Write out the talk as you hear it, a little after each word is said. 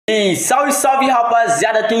E salve, salve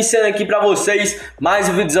rapaziada, tô ensinando aqui pra vocês mais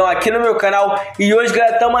um vídeo aqui no meu canal. E hoje,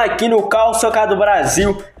 galera, estamos aqui no Carros Socados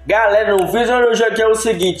Brasil. Galera, no vídeo de hoje aqui é o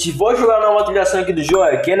seguinte: vou jogar uma nova atualização aqui do jogo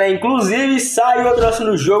aqui, né? Inclusive, saiu a atualização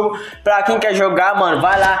do jogo. Pra quem quer jogar, mano,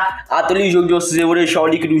 vai lá, atualiza o jogo de vocês. Eu vou deixar o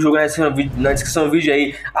link do jogo na descrição do vídeo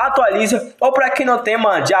aí. Atualiza. Ou pra quem não tem,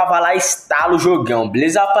 mano, já vai lá e instala o jogão,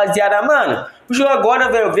 beleza, rapaziada? Mano, o jogo agora,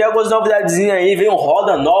 velho, veio algumas novidadezinhas aí, veio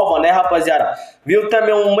roda nova, né, rapaziada? Viu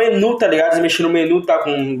também um menu, tá ligado? Mexendo no menu, tá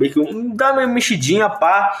com dá uma mexidinha,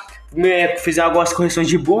 pá. Fizeram algumas correções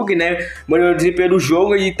de bug, né? Melhorou o desempenho do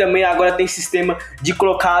jogo. E também agora tem sistema de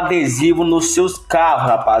colocar adesivo nos seus carros,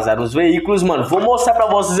 rapaziada, nos veículos, mano. Vou mostrar pra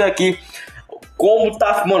vocês aqui como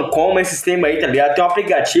tá, mano, como esse sistema aí, tá ligado? Tem um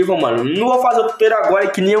aplicativo, mano. Não vou fazer o tutorial agora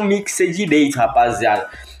que nem eu mixei direito, rapaziada.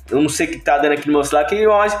 Eu não sei o que tá dando aqui no meu celular,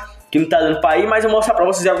 que não tá dando pra ir, mas eu vou mostrar pra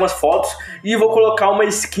vocês algumas fotos. E vou colocar uma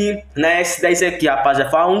skin na S10 aqui, rapaziada.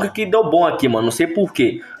 Foi a única que deu bom aqui, mano, não sei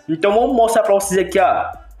porquê. Então vamos mostrar pra vocês aqui,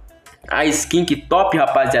 ó, a skin que top,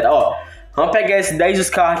 rapaziada. Ó, vamos pegar esse 10, os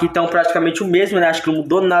carros aqui estão praticamente o mesmo, né? Acho que não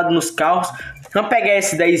mudou nada nos carros. Vamos pegar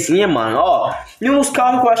esse 10zinha, mano, ó. E um dos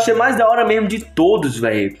carros que eu achei mais da hora mesmo de todos,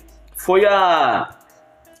 velho, foi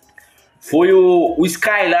o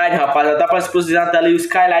Skyline, rapaziada. Dá pra exposicionar na tela aí o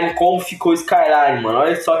Skyline, como ficou o Skyline, mano.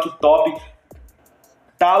 Olha só que top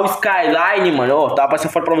tá o Skyline, mano. Ó, tá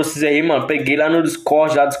passando foto pra vocês aí, mano. Peguei lá no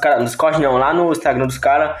Discord, lá dos caras. No Discord não, lá no Instagram dos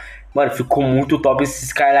caras. Mano, ficou muito top esse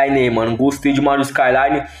Skyline aí, mano. Gostei demais do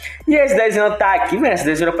Skyline. E esse desenho tá aqui, velho. Esse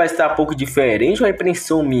desenho parece estar um pouco diferente ou é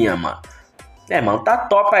impressão minha, mano? É, mano, tá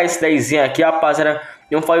top esse desenho aqui, rapaziada.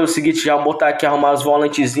 Vamos fazer o seguinte, já vou botar aqui, arrumar os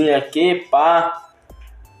volantezinhos aqui, pá.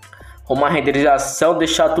 Arrumar a renderização,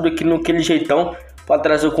 deixar tudo aqui naquele jeitão pra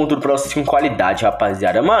trazer o conteúdo pra vocês com qualidade,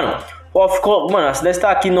 rapaziada. Mano, ó, ficou, mano, essa deve estar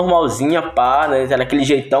aqui normalzinha, pá, né? Tá naquele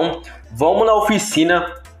jeitão. Vamos na oficina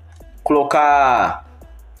colocar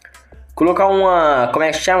uma, como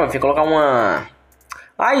é que chama, filho? Colocar uma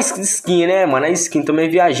skin, né, mano? A skin, tô meio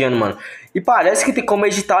viajando, mano. E parece que tem como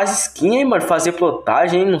editar as skins, hein, mano? Fazer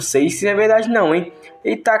plotagem, hein? Não sei se é verdade não, hein?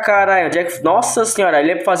 Eita, caralho, onde é que... Nossa senhora,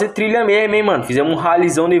 ele é pra fazer trilha mesmo, hein, mano? Fizemos um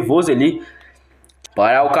ralizão nervoso ali.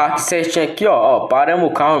 Parar o carro aqui certinho aqui, ó. Paramos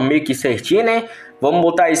o carro meio que certinho, né? Vamos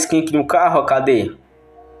botar a skin aqui no carro, ó. Cadê?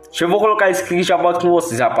 Eu vou colocar a skin e já volto com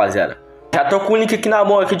vocês, rapaziada. Já tô com o link aqui na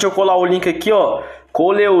mão, aqui. Deixa eu colar o link aqui, ó.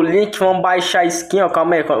 Colei o link, vamos baixar a skin, ó.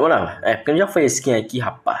 Calma aí, calma. É, porque já foi a skin aqui,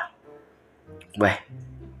 rapaz. Ué.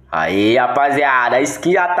 Aí, rapaziada, a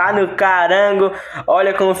skin já tá no carango.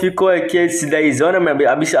 Olha como ficou aqui esse 10 anos,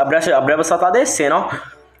 a breva só tá descendo, ó.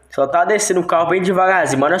 Só tá descendo o carro bem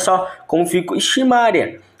devagarzinho, mano. Olha só como ficou. Ixi,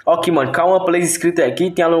 Maria. Ó aqui, mano, calma, Play escrito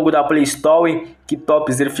aqui. Tem a logo da Play Store. Que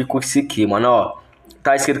topzera ficou esse aqui, mano, ó.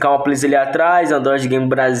 Tá escrito Calma Play ali atrás, Android Game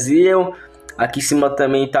Brasil. Aqui em cima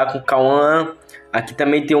também tá com Cauã. Aqui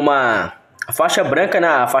também tem uma faixa branca, né?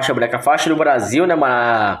 A faixa do Brasil, né, mano?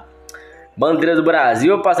 A bandeira do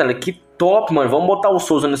Brasil, rapaziada. Que top, mano. Vamos botar o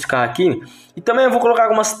SEUS nesse carro aqui. E também eu vou colocar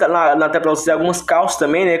algumas na tela pra vocês, algumas calças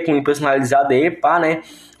também, né? Com personalizado aí, pá, né?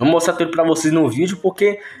 Vou mostrar tudo pra vocês no vídeo,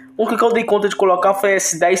 porque o que eu dei conta de colocar foi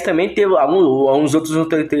esse 10 também. Teve alguns outros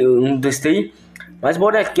não testei. Mas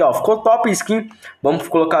bora aqui, ó. Ficou top a skin. Vamos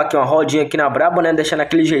colocar aqui uma rodinha aqui na braba, né? Deixar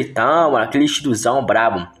naquele jeitão, mano. Aquele estilozão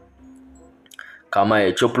brabo. Calma aí,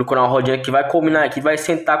 deixa eu procurar uma rodinha que vai combinar aqui, vai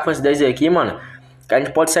sentar com as 10 aqui, mano. Que a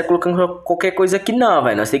gente pode sair colocando qualquer coisa aqui não,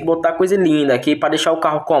 velho. Nós temos que botar coisa linda aqui pra deixar o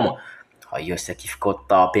carro como. Olha, esse aqui ficou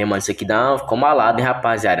top, hein, mano. Isso aqui ficou malado, hein,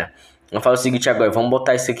 rapaziada. Vamos fazer o seguinte agora, vamos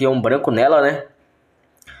botar esse aqui, um branco nela, né.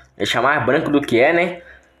 Deixar mais branco do que é, né.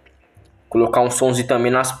 Colocar um somzinho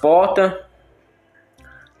também nas portas.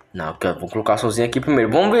 Não, vou colocar o somzinho aqui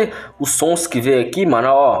primeiro. Vamos ver os sons que veio aqui, mano,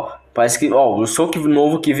 ó. Parece que, ó, o som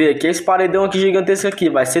novo que veio aqui, esse paredão aqui gigantesco aqui,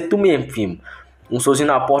 vai ser tu mesmo, filho. Um somzinho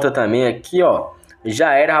na porta também aqui, ó.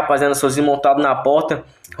 Já era, rapaziada, um somzinho montado na porta.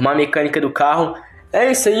 Uma mecânica do carro. É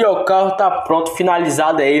isso aí, ó, o carro tá pronto,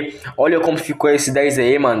 finalizado aí. Olha como ficou esse 10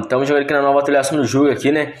 aí, mano. Estamos jogando aqui na nova atualização do jogo aqui,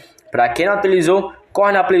 né. Pra quem não atualizou,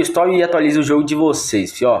 corre na Play Store e atualiza o jogo de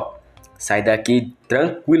vocês, filho, ó. Sai daqui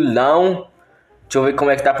tranquilão. Deixa eu ver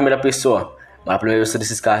como é que tá a primeira pessoa. Mas a primeira pessoa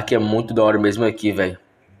desses carros aqui é muito da hora mesmo aqui, velho.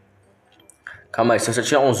 Calma aí, se eu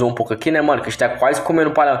tirar um zoom um pouco aqui, né, mano? Que a gente tá quase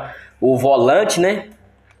comendo para o volante, né?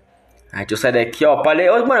 Aí, deixa eu sair daqui, ó.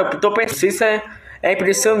 Mano, eu tô pensando, se isso é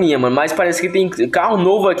impressão minha, mano. Mas parece que tem carro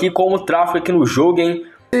novo aqui, como tráfego aqui no jogo, hein?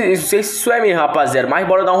 Não sei se isso é mesmo, rapaziada. Mas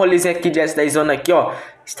bora dar um rolezinho aqui de S10 zona aqui, ó.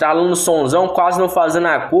 Estralando o somzão, quase não fazendo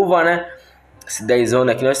a curva, né? Esse 10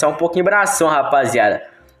 zona aqui, nós tá um pouquinho bração, rapaziada.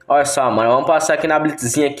 Olha só, mano. Vamos passar aqui na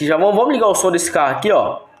blitzinha aqui. Já vamos ligar o som desse carro aqui,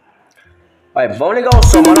 ó. Olha, vamos ligar o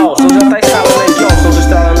som, mano. Ó, o som já tá instalando aqui, ó. O som tá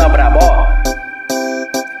estralando na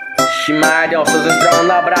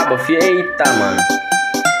fi. Eita, mano.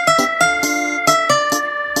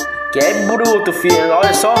 Que é bruto, filho.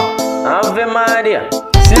 Olha só. Ave Maria.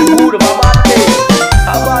 Segura, vai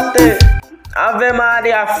bater. Ave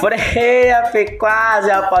Maria, freia, fi. Quase,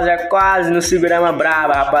 rapaziada. Quase no segurama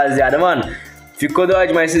brava, rapaziada. Mano, ficou doido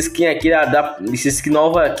demais essa skin aqui. Essa skin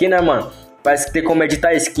nova aqui, né, mano? Parece que tem como editar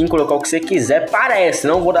a skin, colocar o que você quiser. Parece.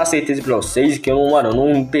 Não vou dar certeza pra vocês. Que eu não, mano,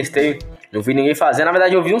 não testei. Não vi ninguém fazendo. Na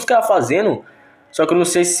verdade, eu vi uns caras fazendo. Só que eu não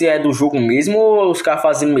sei se é do jogo mesmo ou os caras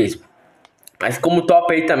fazendo mesmo. Mas ficou muito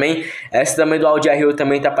top aí também. Essa também do Audio Hero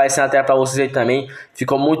também tá aparecendo até pra vocês aí também.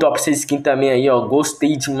 Ficou muito top essa skin também aí, ó.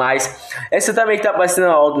 Gostei demais. Essa também que tá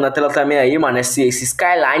aparecendo na tela também aí, mano. Esse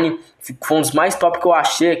Skyline foi um dos mais top que eu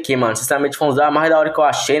achei aqui, mano. Sinceramente foi um dos mais da hora que eu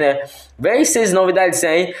achei, né? Vem essas novidades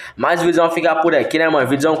aí. Mas o vídeo vai ficar por aqui, né, mano?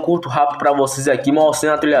 Vídeo curto, rápido pra vocês aqui.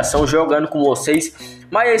 Mostrando a atualização, jogando com vocês.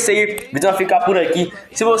 Mas é isso aí. O vídeo vai ficar por aqui.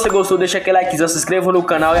 Se você gostou, deixa aquele likezão, se inscreva no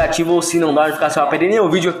canal e ativa o sininho da notificação pra perder nenhum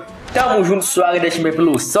vídeo. Tamo junto, suave, deixa eu ver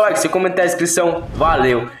pelo like, seu comentário e inscrição,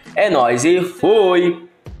 valeu, é nóis e fui!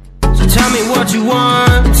 So tell me what you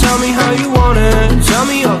want, tell me how you want it, tell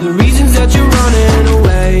me all the reasons that you're running.